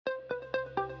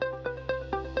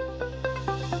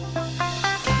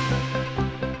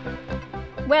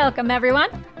Welcome,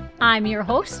 everyone. I'm your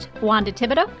host, Wanda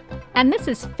Thibodeau, and this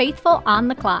is Faithful on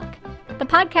the Clock, the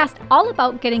podcast all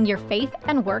about getting your faith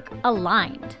and work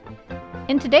aligned.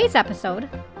 In today's episode,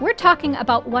 we're talking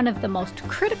about one of the most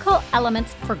critical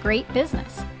elements for great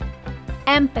business,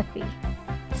 empathy.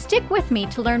 Stick with me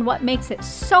to learn what makes it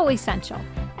so essential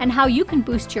and how you can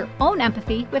boost your own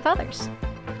empathy with others.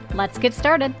 Let's get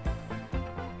started.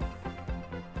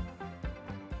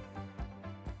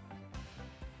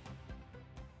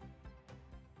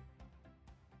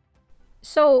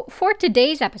 So for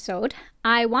today's episode,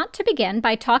 I want to begin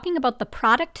by talking about the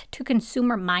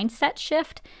product-to-consumer mindset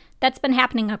shift that's been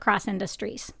happening across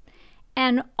industries.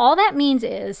 And all that means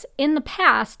is, in the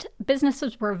past,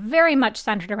 businesses were very much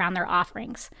centered around their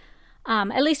offerings.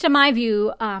 At least in my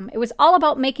view, it was all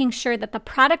about making sure that the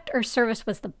product or service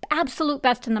was the absolute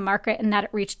best in the market and that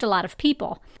it reached a lot of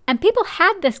people. And people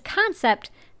had this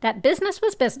concept that business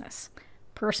was business.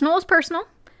 Personal was personal.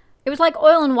 It was like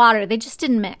oil and water. They just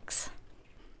didn't mix.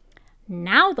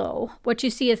 Now, though, what you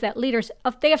see is that leaders,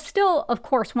 they have still, of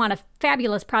course, want a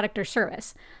fabulous product or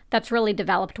service that's really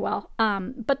developed well,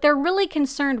 but they're really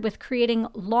concerned with creating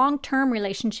long-term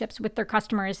relationships with their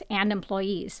customers and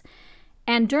employees.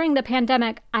 And during the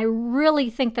pandemic, I really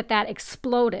think that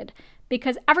exploded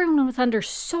because everyone was under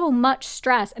so much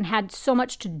stress and had so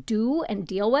much to do and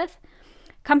deal with.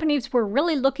 Companies were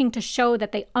really looking to show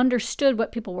that they understood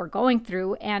what people were going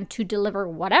through and to deliver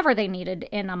whatever they needed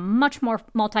in a much more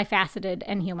multifaceted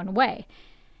and human way.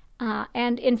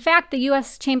 And in fact, the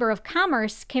U.S. Chamber of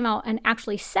Commerce came out and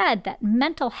actually said that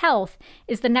mental health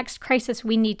is the next crisis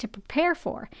we need to prepare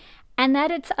for, and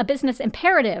that it's a business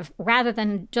imperative rather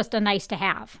than just a nice to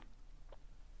have.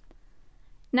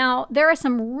 Now, there are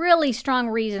some really strong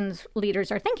reasons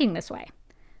leaders are thinking this way.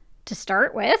 To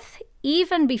start with,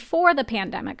 even before the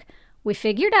pandemic, we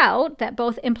figured out that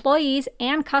both employees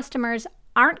and customers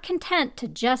aren't content to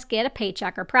just get a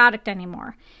paycheck or product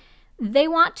anymore. They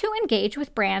want to engage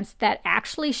with brands that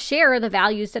actually share the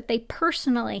values that they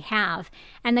personally have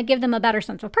and that give them a better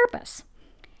sense of purpose.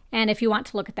 And if you want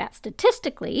to look at that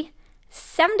statistically,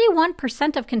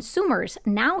 71% of consumers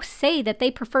now say that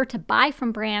they prefer to buy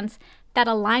from brands that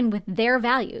align with their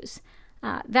values.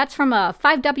 That's from a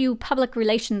 5W Public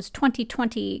Relations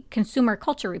 2020 Consumer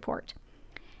Culture Report.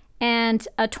 And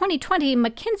a 2020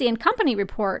 McKinsey & Company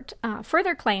report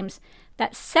further claims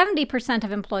that 70%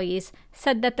 of employees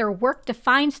said that their work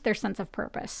defines their sense of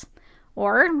purpose.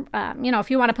 Or, if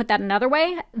you want to put that another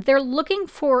way, they're looking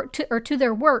to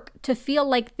their work to feel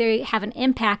like they have an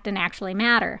impact and actually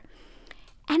matter.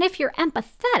 And if you're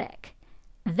empathetic,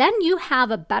 then you have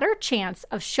a better chance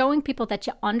of showing people that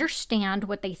you understand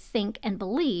what they think and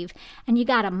believe, and you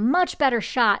got a much better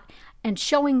shot in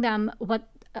showing them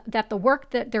that the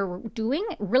work that they're doing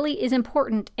really is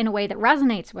important in a way that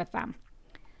resonates with them.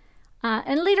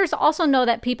 And leaders also know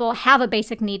that people have a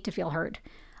basic need to feel heard.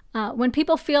 When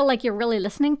people feel like you're really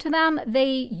listening to them,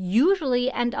 they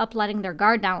usually end up letting their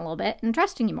guard down a little bit and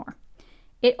trusting you more.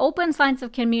 It opens lines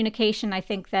of communication, I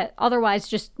think, that otherwise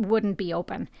just wouldn't be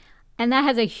open. And that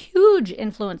has a huge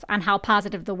influence on how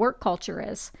positive the work culture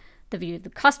is, the view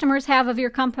the customers have of your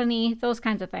company, those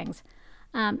kinds of things.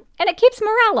 And it keeps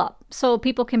morale up so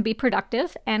people can be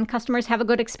productive and customers have a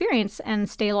good experience and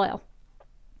stay loyal.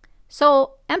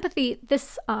 So empathy,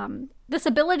 this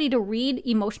ability to read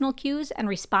emotional cues and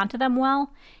respond to them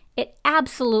well, it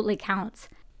absolutely counts.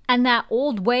 And that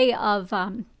old way of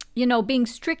being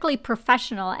strictly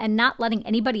professional and not letting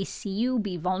anybody see you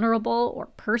be vulnerable or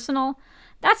personal,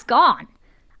 that's gone.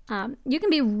 You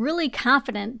can be really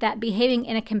confident that behaving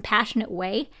in a compassionate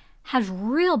way has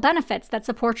real benefits that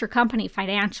support your company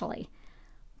financially.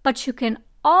 But you can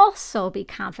also be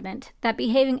confident that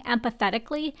behaving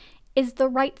empathetically is the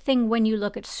right thing when you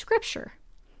look at Scripture.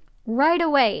 Right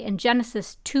away in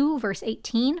Genesis 2, verse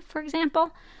 18, for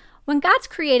example, when God's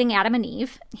creating Adam and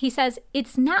Eve, he says,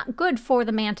 "It's not good for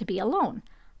the man to be alone.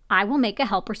 I will make a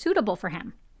helper suitable for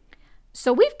him."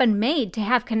 So we've been made to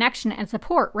have connection and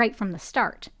support right from the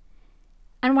start.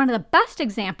 And one of the best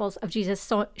examples of Jesus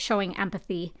showing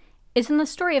empathy is in the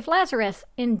story of Lazarus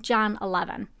in John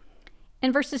 11.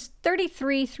 In verses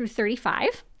 33 through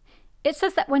 35, it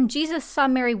says that when Jesus saw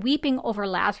Mary weeping over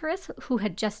Lazarus, who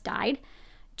had just died,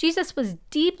 Jesus was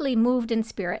deeply moved in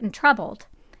spirit and troubled.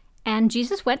 And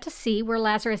Jesus went to see where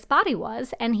Lazarus' body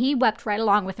was, and he wept right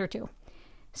along with her too.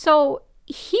 So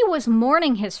he was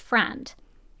mourning his friend,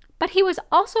 but he was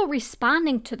also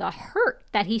responding to the hurt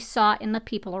that he saw in the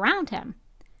people around him.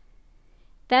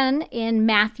 Then in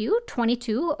Matthew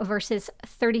 22, verses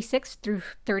 36 through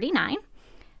 39,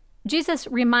 Jesus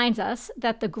reminds us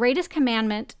that the greatest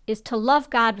commandment is to love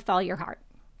God with all your heart.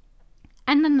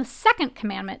 And then the second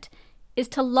commandment is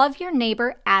to love your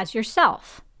neighbor as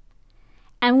yourself.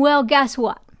 And well, guess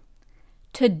what?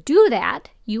 To do that,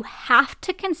 you have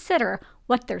to consider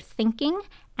what they're thinking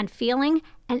and feeling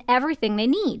and everything they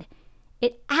need.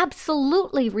 It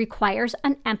absolutely requires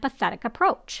an empathetic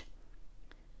approach.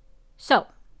 So,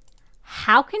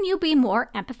 how can you be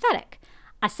more empathetic?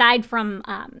 Aside from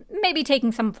maybe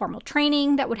taking some formal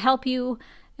training that would help you,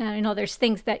 there's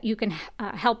things that you can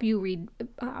help you read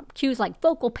cues like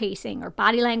vocal pacing or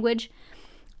body language.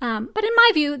 But in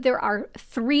my view, there are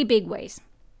 3 big ways.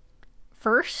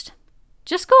 First,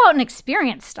 just go out and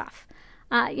experience stuff.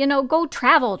 Go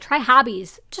travel, try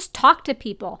hobbies, just talk to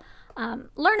people,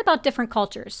 learn about different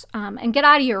cultures, and get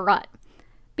out of your rut.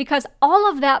 Because all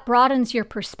of that broadens your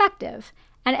perspective,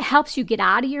 and it helps you get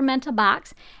out of your mental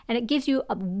box, and it gives you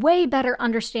a way better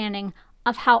understanding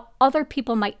of how other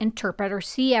people might interpret or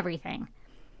see everything.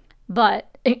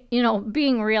 But,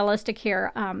 being realistic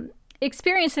here,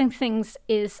 experiencing things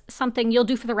is something you'll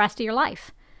do for the rest of your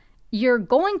life. You're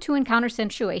going to encounter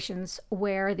situations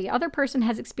where the other person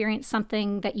has experienced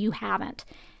something that you haven't.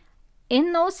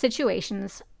 In those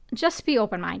situations, just be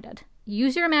open-minded.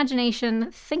 Use your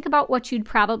imagination. Think about what you'd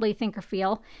probably think or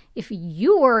feel if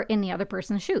you were in the other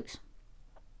person's shoes.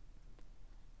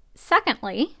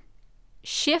 Secondly,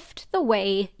 shift the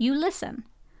way you listen.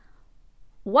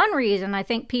 One reason I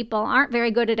think people aren't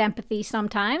very good at empathy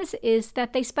sometimes is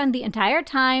that they spend the entire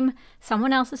time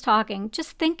someone else is talking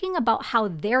just thinking about how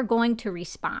they're going to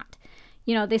respond.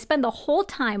 They spend the whole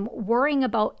time worrying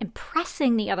about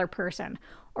impressing the other person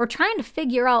or trying to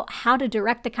figure out how to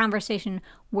direct the conversation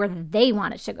where they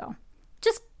want it to go.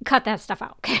 Just cut that stuff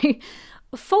out, okay?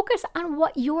 Focus on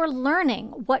what you're learning,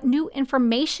 what new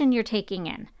information you're taking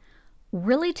in.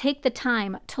 Really take the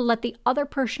time to let the other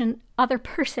person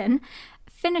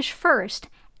finish first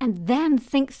and then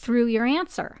think through your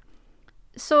answer.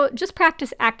 So just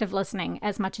practice active listening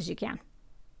as much as you can.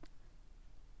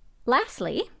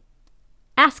 Lastly,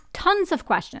 ask tons of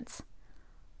questions.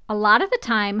 A lot of the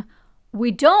time,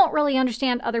 we don't really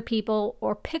understand other people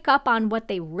or pick up on what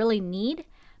they really need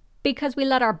because we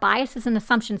let our biases and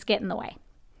assumptions get in the way.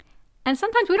 And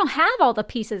sometimes we don't have all the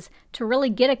pieces to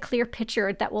really get a clear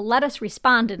picture that will let us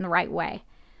respond in the right way.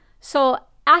 So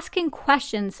asking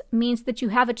questions means that you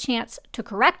have a chance to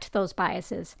correct those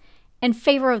biases in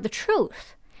favor of the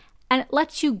truth, and it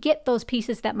lets you get those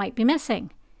pieces that might be missing.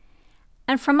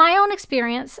 And from my own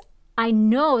experience, I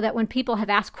know that when people have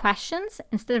asked questions,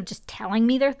 instead of just telling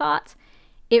me their thoughts,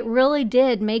 it really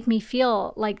did make me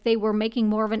feel like they were making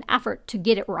more of an effort to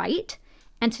get it right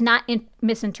and to not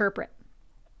misinterpret.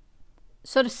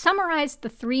 So to summarize the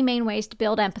 3 main ways to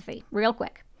build empathy, real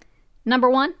quick. Number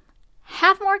 1,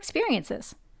 have more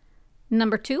experiences.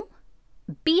 Number 2,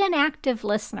 be an active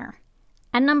listener.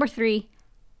 And number 3,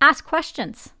 ask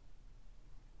questions.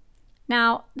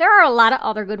 Now, there are a lot of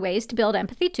other good ways to build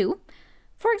empathy too.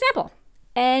 For example,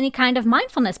 any kind of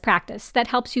mindfulness practice that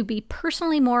helps you be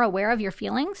personally more aware of your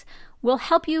feelings will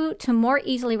help you to more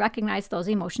easily recognize those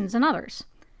emotions in others.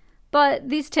 But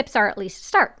these tips are at least a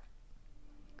start.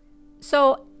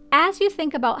 So, as you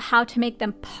think about how to make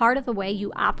them part of the way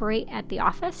you operate at the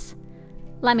office,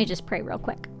 let me just pray real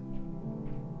quick.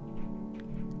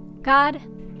 God,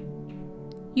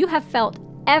 you have felt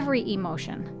every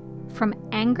emotion, from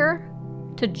anger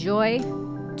to joy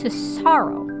to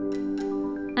sorrow.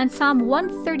 And Psalm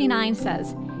 139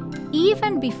 says,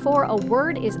 even before a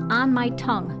word is on my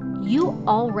tongue, you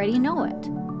already know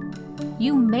it.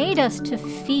 You made us to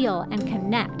feel and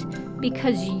connect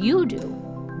because you do.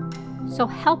 So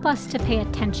help us to pay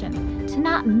attention, to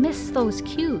not miss those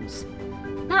cues,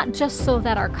 not just so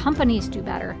that our companies do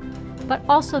better, but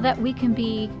also that we can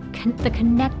be the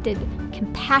connected,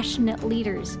 compassionate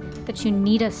leaders that you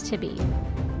need us to be,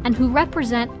 and who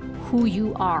represent who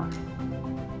you are.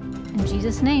 In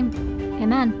Jesus' name,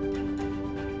 amen.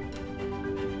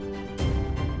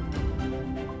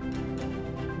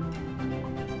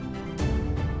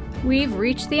 We've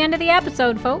reached the end of the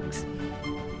episode, folks.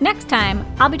 Next time,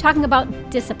 I'll be talking about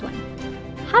discipline.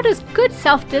 How does good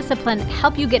self-discipline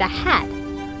help you get ahead?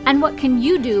 And what can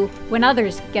you do when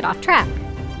others get off track?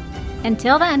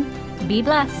 Until then, be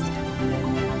blessed.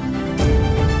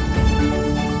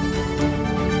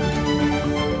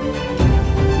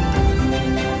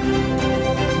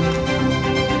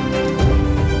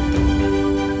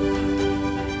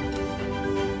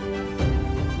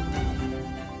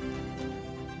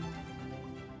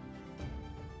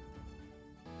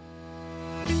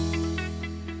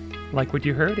 Like what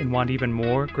you heard and want even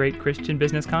more great Christian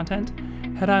business content?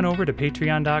 Head on over to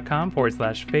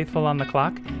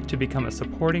patreon.com/faithfulontheclock to become a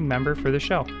supporting member for the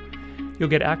show. You'll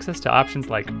get access to options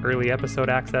like early episode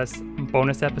access,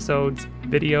 bonus episodes,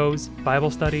 videos,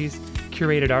 Bible studies,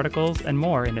 curated articles, and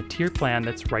more in a tier plan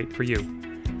that's right for you.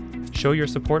 Show your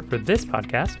support for this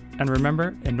podcast, and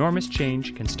remember, enormous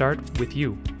change can start with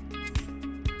you.